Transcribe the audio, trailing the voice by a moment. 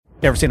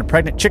You ever seen a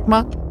pregnant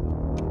chipmunk?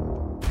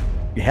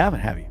 You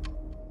haven't, have you?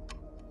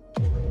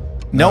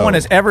 No one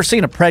has ever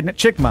seen a pregnant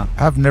chipmunk.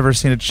 I've never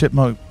seen a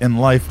chipmunk in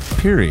life,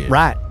 period.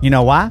 Right. You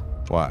know why?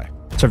 Why?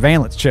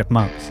 Surveillance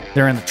chipmunks.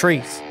 They're in the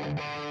trees.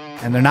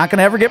 And they're not going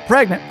to ever get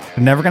pregnant.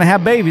 They're never going to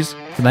have babies.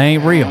 So they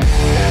ain't real.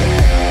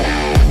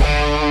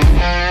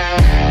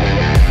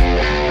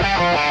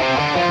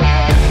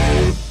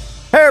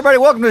 Hey everybody,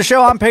 welcome to the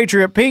show. I'm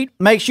Patriot Pete.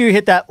 Make sure you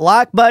hit that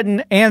like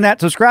button and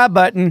that subscribe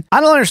button. I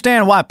don't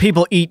understand why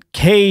people eat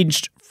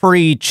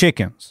caged-free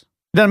chickens.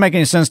 It doesn't make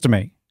any sense to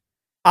me.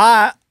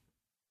 I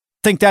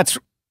think that's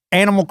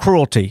animal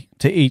cruelty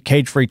to eat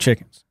cage-free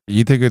chickens.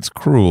 You think it's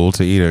cruel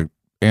to eat an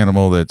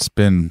animal that's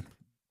been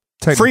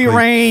free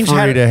range,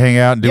 free to hang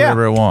out and do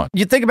whatever it wants?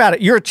 You think about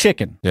it. You're a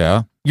chicken.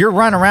 Yeah. You're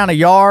running around a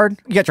yard.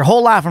 You got your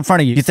whole life in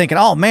front of you. You're thinking,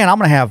 oh, man, I'm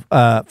going to have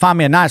find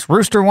me a nice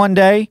rooster one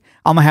day.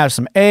 I'm going to have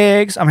some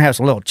eggs. I'm going to have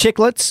some little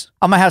chicklets.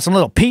 I'm going to have some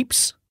little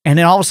peeps. And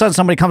then all of a sudden,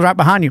 somebody comes right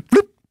behind you,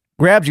 bloop,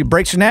 grabs you,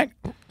 breaks your neck,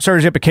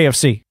 serves you up a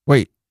KFC.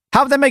 Wait.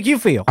 How would that make you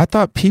feel? I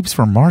thought peeps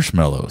were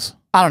marshmallows.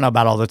 I don't know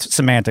about all the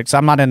semantics.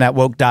 I'm not in that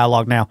woke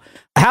dialogue now.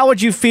 How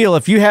would you feel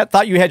if you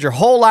thought you had your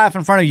whole life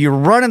in front of you, you're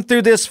running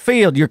through this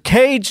field, you're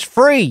caged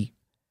free,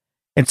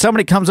 and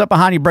somebody comes up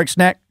behind you, breaks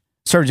your neck,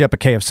 serves you up a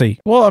KFC?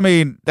 Well, I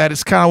mean, that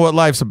is kind of what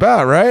life's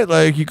about, right?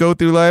 Like, you go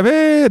through life,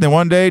 and then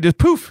one day, just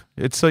poof.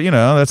 It's,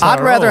 that's how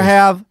I'd rather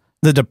have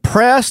the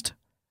depressed,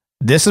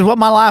 this is what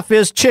my life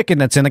is, chicken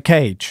that's in a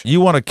cage.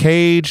 You want a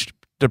caged,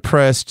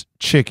 depressed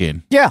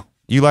chicken. Yeah.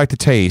 You like the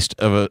taste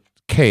of a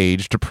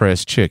caged,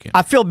 depressed chicken.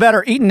 I feel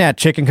better eating that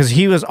chicken because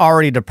he was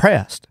already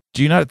depressed.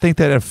 Do you not think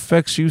that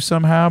affects you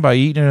somehow by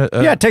eating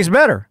Yeah, it tastes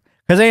better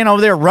because they ain't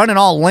over there running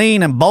all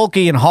lean and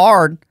bulky and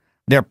hard.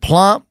 They're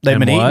plump. They've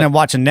been eating and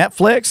watching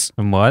Netflix.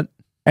 And what?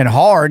 And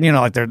hard,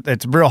 like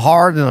it's real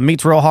hard and the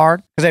meat's real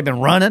hard because they've been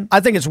running.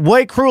 I think it's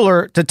way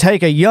crueler to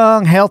take a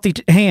young, healthy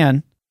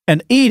hen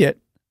and eat it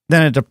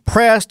than a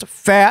depressed,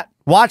 fat,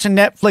 watching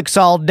Netflix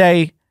all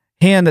day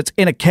hen that's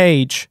in a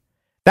cage.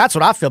 That's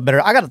what I feel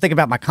better. I got to think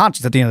about my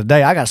conscience at the end of the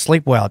day. I got to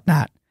sleep well at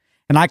night.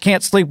 And I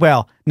can't sleep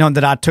well knowing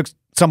that I took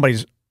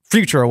somebody's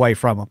future away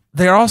from them.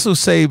 They also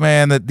say,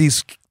 man, that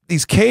these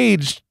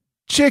caged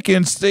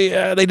chickens,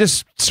 they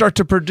just start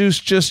to produce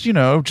just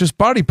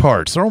body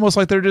parts. They're almost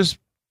like they're just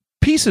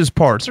pieces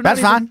parts. That's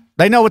fine.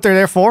 They know what they're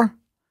there for.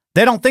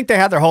 They don't think they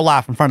have their whole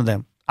life in front of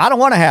them. I don't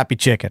want a happy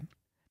chicken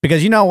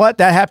because you know what?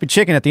 That happy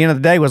chicken at the end of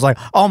the day was like,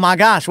 oh my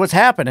gosh, what's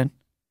happening?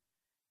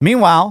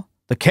 Meanwhile,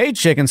 the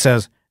caged chicken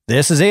says,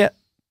 this is it.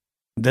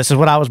 This is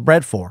what I was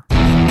bred for. Well,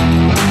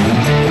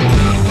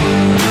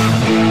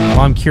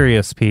 I'm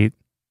curious, Pete.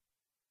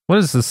 What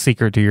is the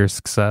secret to your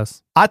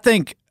success? I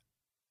think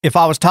if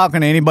I was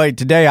talking to anybody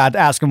today, I'd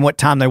ask them what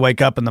time they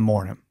wake up in the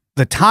morning.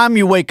 The time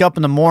you wake up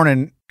in the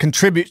morning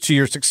contributes to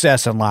your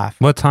success in life.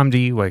 What time do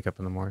you wake up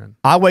in the morning?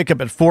 I wake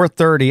up at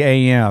 4:30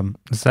 a.m.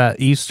 Is that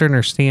Eastern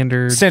or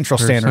Standard? Central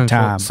Standard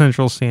Time.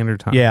 Central Standard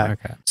Time. Yeah.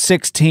 Okay.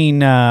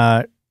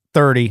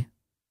 16:30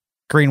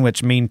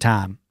 Greenwich Mean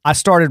Time. I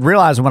started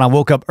realizing when I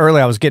woke up early,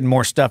 I was getting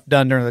more stuff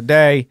done during the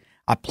day.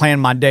 I planned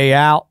my day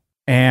out,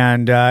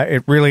 and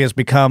it really has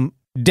become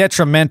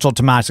detrimental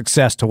to my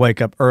success to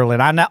wake up early.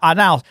 And I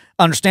now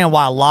understand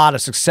why a lot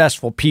of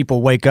successful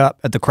people wake up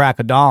at the crack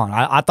of dawn.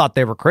 I thought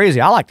they were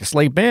crazy. I like to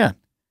sleep in.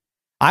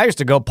 I used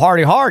to go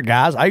party hard,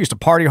 guys. I used to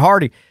party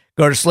hardy,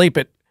 go to sleep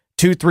at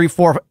 2, 3,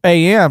 4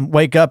 a.m.,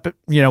 wake up at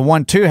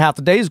 1, 2, half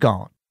the day's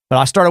gone. But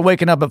I started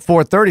waking up at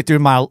 4:30 through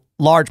my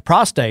large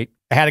prostate.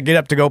 I had to get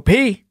up to go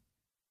pee.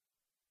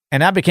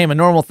 And that became a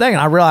normal thing.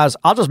 And I realized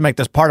I'll just make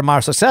this part of my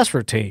success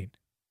routine.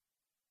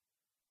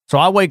 So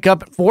I wake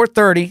up at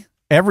 4:30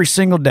 every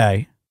single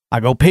day. I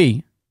go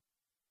pee,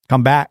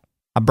 come back.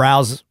 I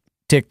browse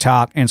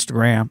TikTok,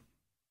 Instagram,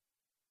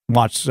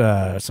 watch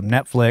some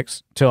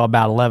Netflix till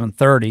about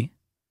 11:30.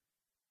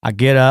 I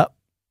get up,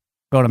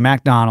 go to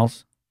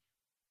McDonald's,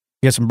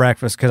 get some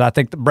breakfast because I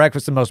think the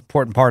breakfast is the most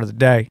important part of the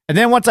day. And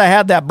then once I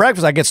have that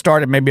breakfast, I get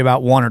started maybe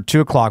about 1 or 2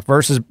 o'clock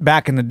versus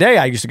back in the day,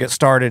 I used to get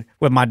started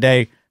with my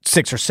day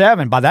 6 or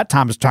 7. By that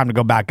time, it's time to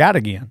go back out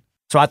again.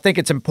 So I think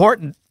it's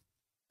important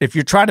if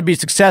you're trying to be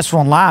successful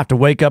in life to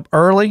wake up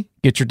early,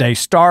 get your day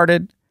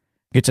started,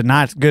 get a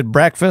nice, good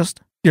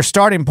breakfast. Your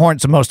starting point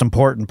is the most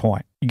important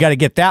point. You got to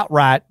get that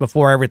right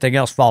before everything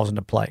else falls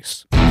into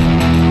place.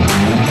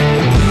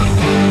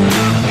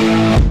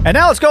 And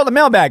now let's go to the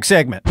mailbag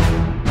segment.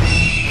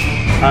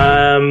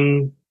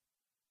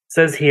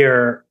 Says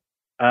here,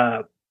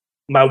 my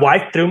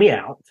wife threw me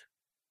out,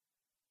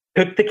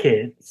 took the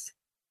kids.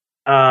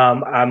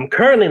 I'm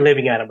currently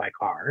living out of my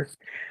car,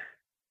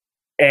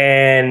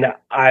 and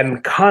I'm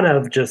kind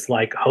of just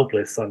like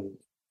hopeless and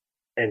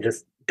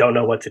just don't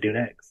know what to do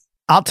next.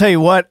 I'll tell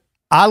you what,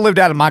 I lived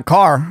out of my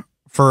car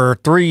for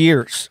 3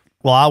 years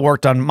while I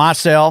worked on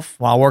myself,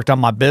 while I worked on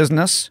my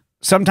business.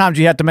 Sometimes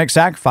you have to make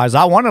sacrifices.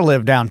 I want to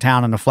live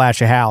downtown in a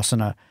flashy house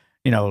and a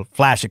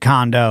flashy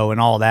condo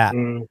and all that,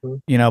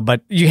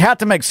 but you have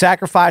to make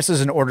sacrifices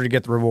in order to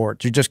get the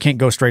rewards. You just can't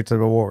go straight to the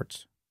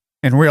rewards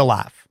in real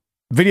life.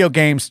 Video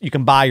games, you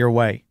can buy your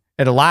way.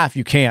 In a life,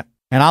 you can't.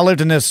 And I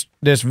lived in this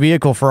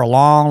vehicle for a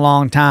long,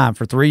 long time,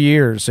 for 3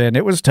 years, and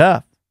it was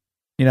tough.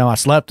 You know, I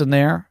slept in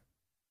there,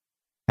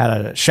 had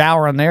a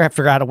shower in there, I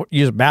figured out how to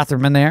use a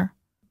bathroom in there.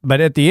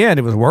 But at the end,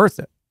 it was worth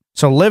it.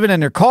 So living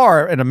in your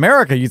car in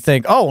America, you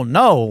think, oh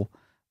no,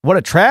 what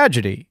a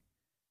tragedy.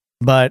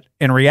 But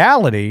in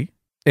reality,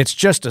 it's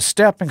just a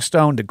stepping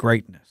stone to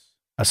greatness.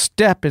 A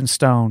stepping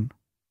stone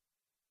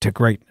to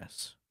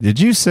greatness. Did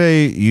you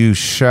say you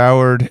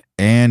showered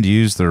and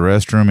used the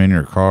restroom in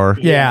your car?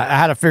 Yeah, I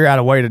had to figure out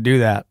a way to do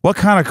that. What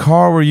kind of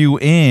car were you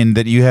in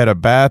that you had a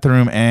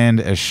bathroom and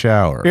a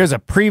shower? Here's a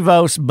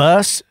Prevost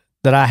bus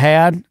that I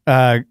had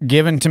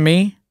given to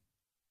me,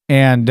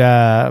 and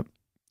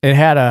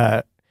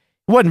it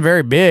wasn't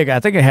very big. I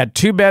think it had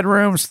 2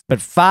 bedrooms,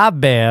 but 5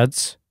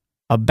 beds,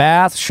 a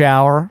bath,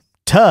 shower,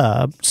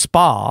 tub,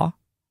 spa,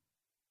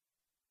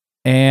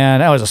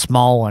 and that was a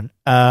small one.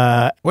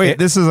 Wait,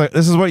 this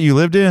is what you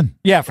lived in?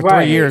 Yeah, for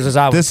 3 years as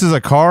I was. This is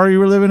a car you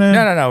were living in?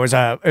 No.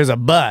 It was a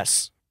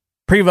bus,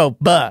 Prevost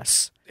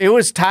bus. It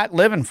was tight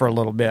living for a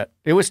little bit.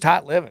 It was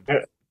tight living.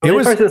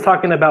 This person's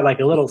talking about like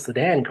a little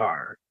sedan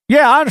car.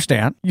 Yeah, I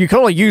understand. You can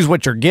only use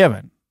what you're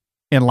given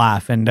in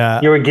life, and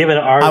you were given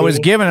an RV. I was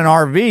given an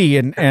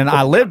RV, and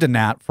I lived in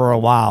that for a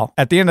while.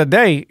 At the end of the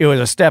day, it was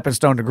a stepping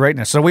stone to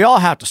greatness. So we all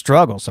have to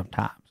struggle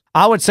sometimes.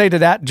 I would say to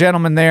that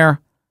gentleman there,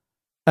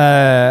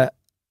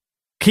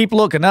 keep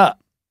looking up,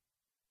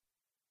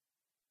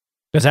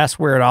 because that's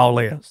where it all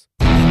is.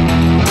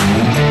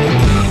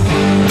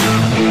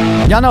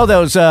 Y'all know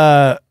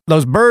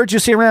those birds you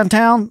see around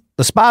town,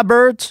 the spy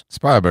birds?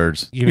 Spy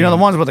birds. You know, the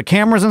ones with the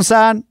cameras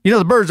inside? You know,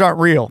 the birds aren't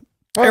real.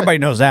 What? Everybody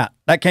knows that.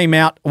 That came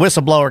out.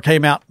 Whistleblower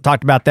came out and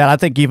talked about that. I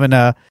think even,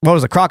 what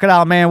was the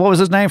Crocodile Man? What was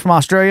his name from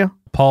Australia?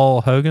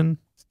 Paul Hogan?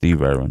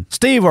 Steve Irwin.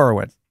 Steve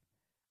Irwin.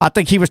 I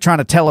think he was trying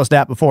to tell us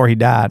that before he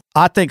died.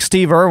 I think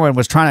Steve Irwin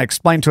was trying to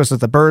explain to us that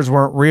the birds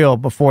weren't real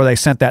before they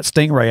sent that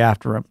stingray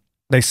after him.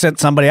 They sent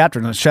somebody after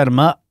him to shut him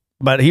up.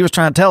 But he was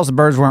trying to tell us the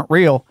birds weren't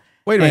real.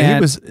 Wait a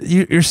minute.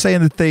 You're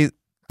saying that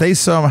they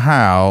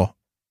somehow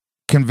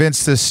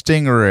convinced this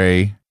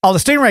stingray. Oh, the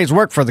stingrays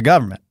work for the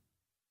government.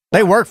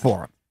 They work for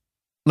them.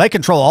 They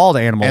control all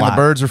the animal life. And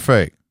the birds are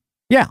fake.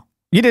 Yeah.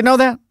 You didn't know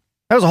that?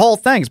 That was a whole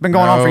thing. It's been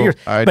going on for years.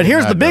 But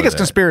here's the biggest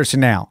conspiracy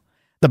now.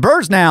 The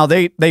birds now,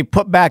 they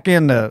put back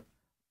in the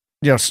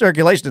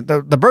circulation.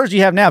 The birds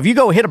you have now, if you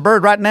go hit a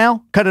bird right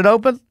now, cut it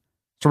open,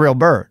 it's a real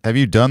bird. Have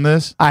you done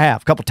this? I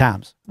have, a couple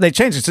times. They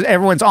changed it. So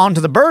everyone's on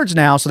to the birds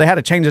now, so they had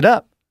to change it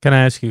up. Can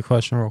I ask you a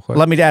question real quick?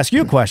 Let me ask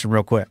you a question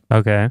real quick.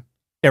 Okay.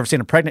 You ever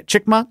seen a pregnant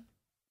chickmunk?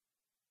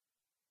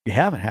 You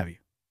haven't, have you?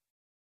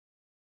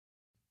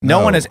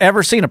 No one has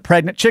ever seen a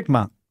pregnant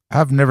chickmunk.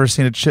 I've never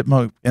seen a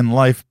chipmunk in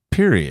life,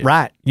 period.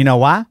 Right. You know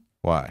why?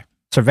 Why?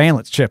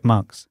 Surveillance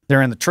chipmunks.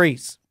 They're in the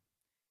trees.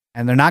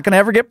 And they're not going to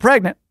ever get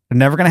pregnant. They're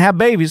never going to have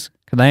babies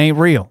because they ain't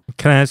real.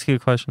 Can I ask you a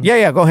question?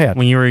 Yeah, go ahead.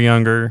 When you were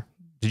younger,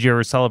 did you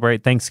ever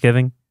celebrate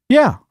Thanksgiving?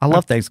 Yeah, I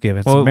love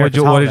Thanksgiving. What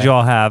did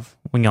y'all have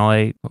when y'all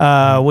ate?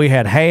 We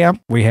had ham.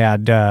 We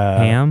had...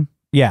 ham?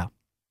 Yeah.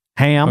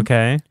 Ham.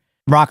 Okay.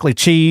 Broccoli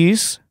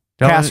cheese.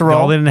 Casserole.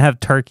 Y'all didn't have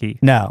turkey?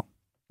 No.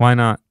 Why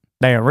not?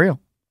 They are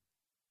real.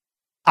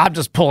 I'm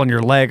just pulling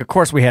your leg. Of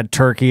course we had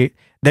turkey.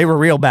 They were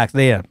real back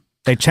then.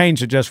 They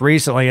changed it just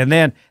recently. And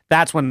then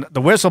that's when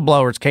the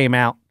whistleblowers came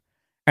out.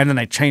 And then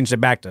they changed it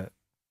back to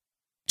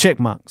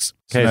chickmunks.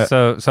 Okay,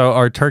 so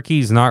are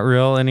turkeys not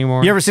real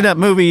anymore? You ever seen that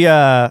movie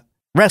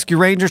Rescue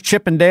Rangers,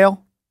 Chip and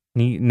Dale?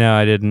 No,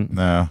 I didn't.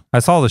 No. I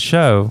saw the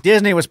show.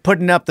 Disney was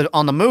putting up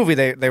on the movie.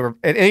 They were,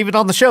 and even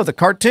on the show, the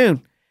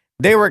cartoon,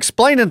 they were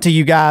explaining to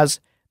you guys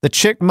the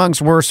chickmunks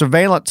were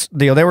surveillance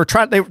deal. They were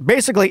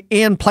basically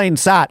in plain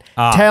sight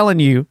telling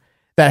you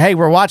that, hey,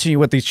 we're watching you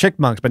with these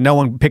chickmunks, but no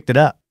one picked it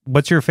up.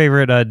 What's your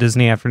favorite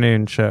Disney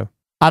afternoon show?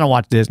 I don't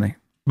watch Disney.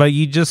 But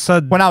you just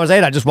said... When I was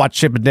 8, I just watched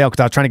Chip and Dale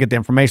because I was trying to get the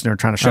information they were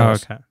trying to show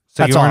us. Okay.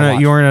 So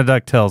you weren't a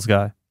DuckTales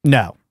guy?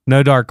 No.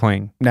 No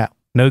Darkwing? No.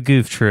 No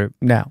Goof Troop?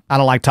 No. I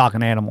don't like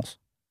talking animals.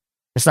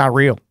 It's not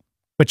real.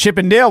 But Chip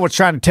and Dale was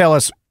trying to tell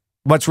us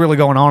what's really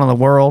going on in the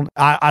world.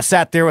 I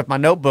sat there with my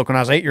notebook when I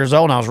was 8 years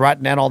old, and I was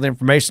writing down all the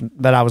information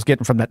that I was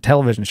getting from that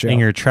television show.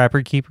 And you're a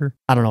trapper keeper?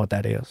 I don't know what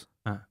that is.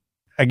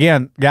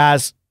 Again,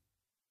 guys,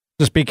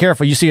 just be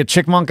careful. You see a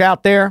chickmunk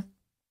out there,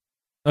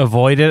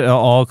 avoid it at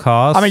all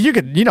costs. I mean,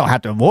 you don't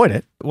have to avoid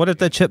it. What if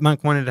the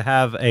chipmunk wanted to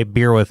have a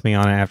beer with me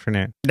on an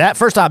afternoon? That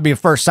first would be a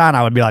first sign.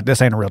 I would be like,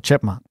 this ain't a real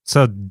chipmunk.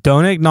 So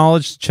don't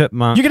acknowledge the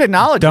chipmunk. You can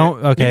acknowledge it.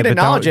 Okay, you can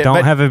acknowledge it.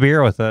 Don't have a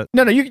beer with it.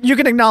 No, you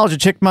can acknowledge a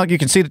chickmunk. You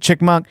can see the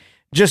chickmunk.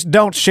 Just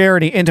don't share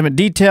any intimate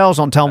details.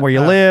 Don't tell them where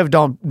you live.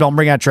 Don't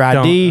bring out your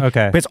ID.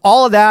 Okay. Because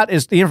all of that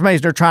is the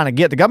information they're trying to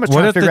get. The government's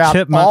trying to figure out. What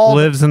if the chipmunk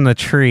lives in the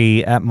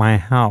tree at my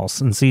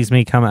house and sees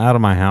me come out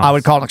of my house? I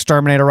would call an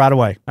exterminator right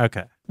away.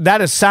 Okay.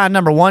 That is sign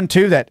number 1,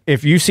 too, that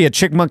if you see a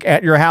chickmunk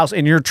at your house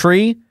in your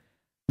tree,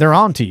 they're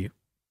on to you.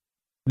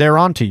 They're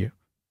on to you.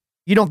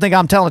 You don't think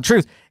I'm telling the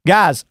truth.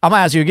 Guys, I'm going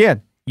to ask you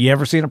again. You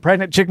ever seen a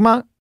pregnant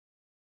chickmunk?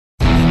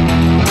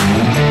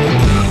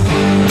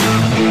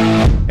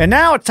 And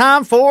now it's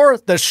time for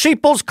the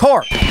Sheeple's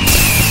Court.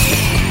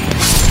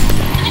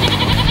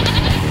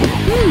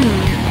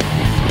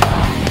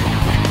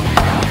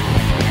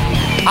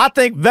 I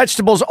think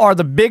vegetables are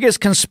the biggest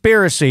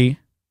conspiracy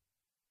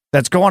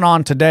that's going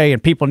on today,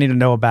 and people need to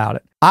know about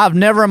it. I've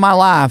never in my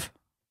life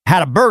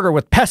had a burger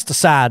with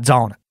pesticides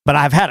on it, but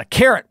I've had a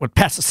carrot with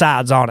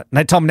pesticides on it. And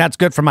they told me that's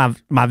good for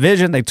my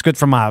vision. It's good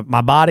for my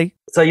body.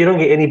 So you don't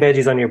get any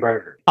veggies on your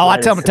burger? Oh, I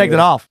tell them to take that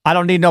off. I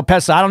don't need no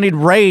pesticide. I don't need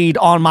Raid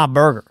on my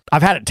burger.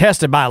 I've had it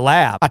tested by a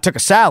lab. I took a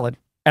salad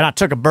and I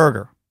took a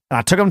burger and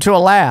I took them to a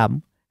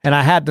lab and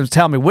I had them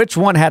tell me which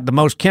one had the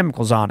most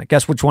chemicals on it.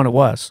 Guess which one it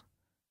was?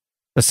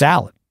 The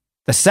salad.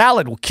 The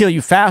salad will kill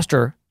you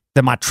faster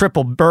than my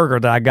triple burger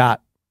that I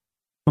got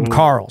from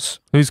Carl's.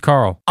 Who's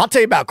Carl? I'll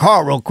tell you about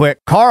Carl real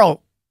quick.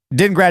 Carl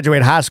didn't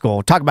graduate high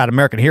school. Talk about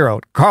American hero.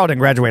 Carl didn't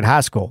graduate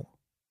high school.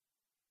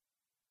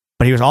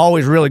 But he was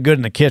always really good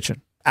in the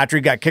kitchen. After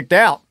he got kicked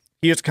out,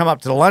 he used to come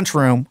up to the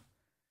lunchroom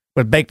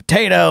with baked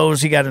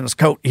potatoes. He got in his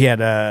coat. He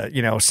had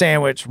a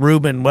sandwich,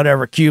 Reuben,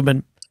 whatever,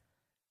 Cuban.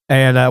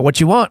 And what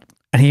you want?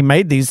 And he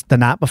made these the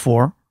night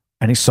before,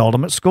 and he sold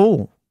them at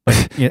school.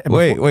 But,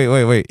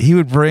 Wait. He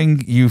would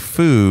bring you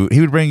food.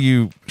 He would bring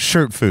you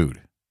shirt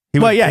food. He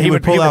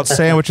would pull out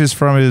sandwiches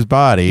from his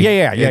body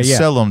and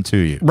sell them to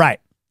you. Right.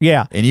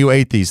 Yeah. And you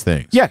ate these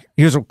things. Yeah.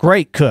 He was a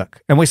great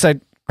cook. And we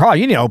said, Carl,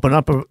 you need to open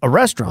up a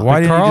restaurant.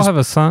 Why did Carl have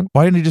a son?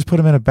 Why didn't he just put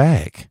him in a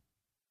bag?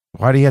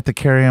 Why do you have to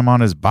carry him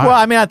on his body? Well,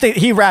 I mean, I think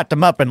he wrapped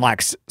them up in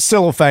like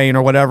cellophane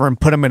or whatever and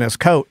put them in his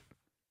coat.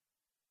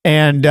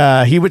 And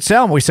he would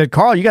sell them. We said,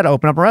 Carl, you got to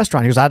open up a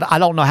restaurant. He goes, I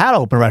don't know how to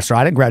open a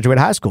restaurant. I didn't graduate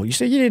high school. You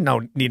said, you didn't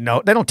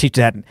know. They don't teach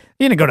that. You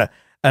didn't go to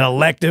an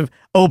elective,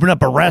 open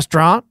up a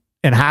restaurant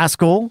in high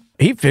school.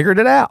 He figured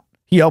it out.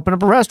 He opened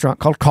up a restaurant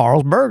called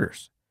Carl's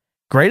Burgers.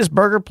 Greatest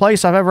burger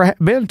place I've ever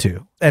been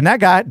to. And that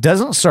guy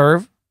doesn't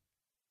serve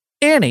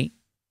any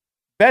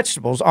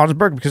vegetables on his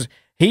burger because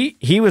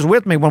he was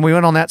with me when we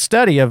went on that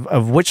study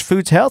of which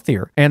food's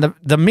healthier. And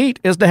the meat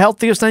is the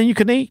healthiest thing you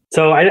can eat.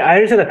 So I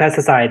understand the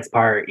pesticides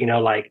part,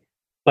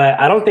 but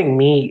I don't think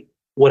meat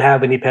would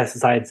have any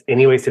pesticides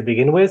anyways to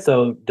begin with.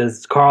 So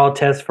does Carl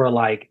test for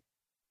like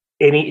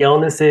any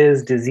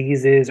illnesses,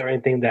 diseases, or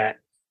anything that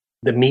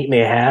the meat may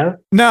have?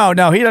 No,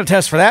 he doesn't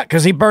test for that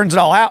because he burns it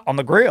all out on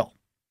the grill.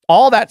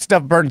 All that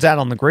stuff burns out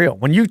on the grill.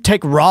 When you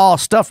take raw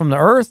stuff from the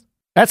earth,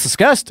 that's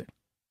disgusting.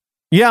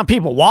 Yeah,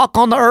 people walk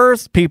on the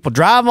earth, people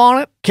drive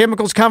on it,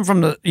 chemicals come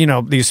from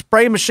these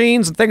spray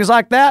machines and things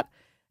like that.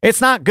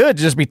 It's not good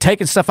to just be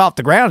taking stuff off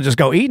the ground and just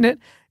go eating it.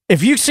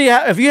 If you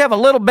have a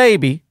little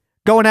baby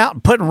going out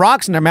and putting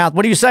rocks in their mouth,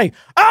 what do you say?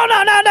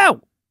 Oh,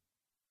 no.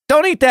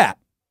 Don't eat that.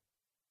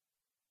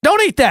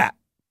 Don't eat that.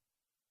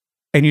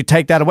 And you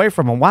take that away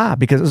from them. Why?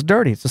 Because it's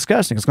dirty. It's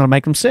disgusting. It's going to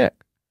make them sick.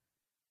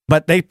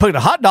 But they put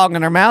a hot dog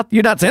in their mouth.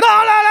 You're not saying,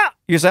 no.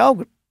 You say,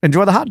 oh,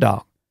 enjoy the hot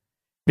dog.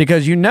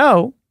 Because you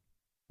know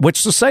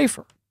which is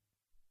safer.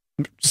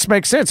 It just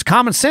makes sense.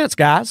 Common sense,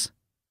 guys.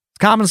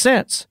 Common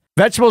sense.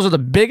 Vegetables are the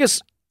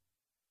biggest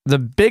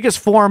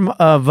form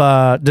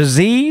of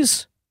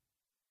disease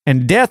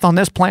and death on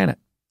this planet.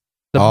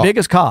 The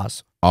biggest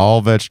cause. All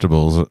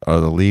vegetables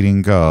are the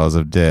leading cause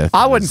of death.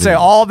 I wouldn't say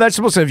all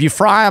vegetables. If you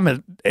fry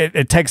them,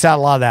 it takes out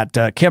a lot of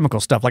that chemical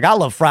stuff. Like I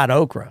love fried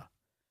okra,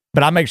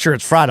 but I make sure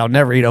it's fried. I'll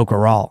never eat okra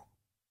raw.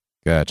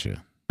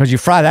 Gotcha. Because you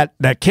fry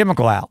that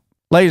chemical out.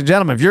 Ladies and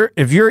gentlemen,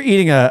 if you're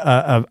eating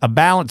a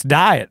balanced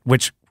diet,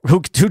 which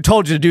who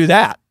told you to do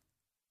that?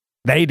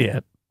 They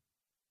did.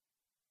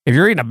 If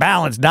you're eating a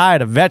balanced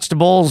diet of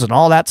vegetables and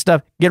all that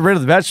stuff, get rid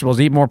of the vegetables,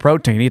 eat more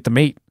protein, eat the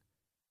meat.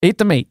 Eat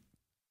the meat.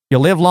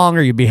 You'll live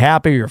longer, you'll be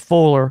happier, you're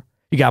fuller,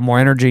 you got more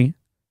energy.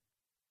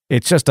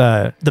 It's just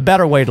the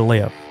better way to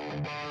live.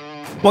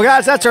 Well,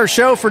 guys, that's our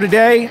show for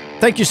today.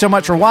 Thank you so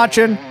much for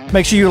watching.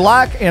 Make sure you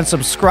like and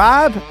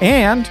subscribe,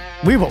 and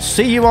we will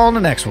see you on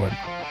the next one.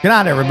 Good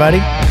night, everybody.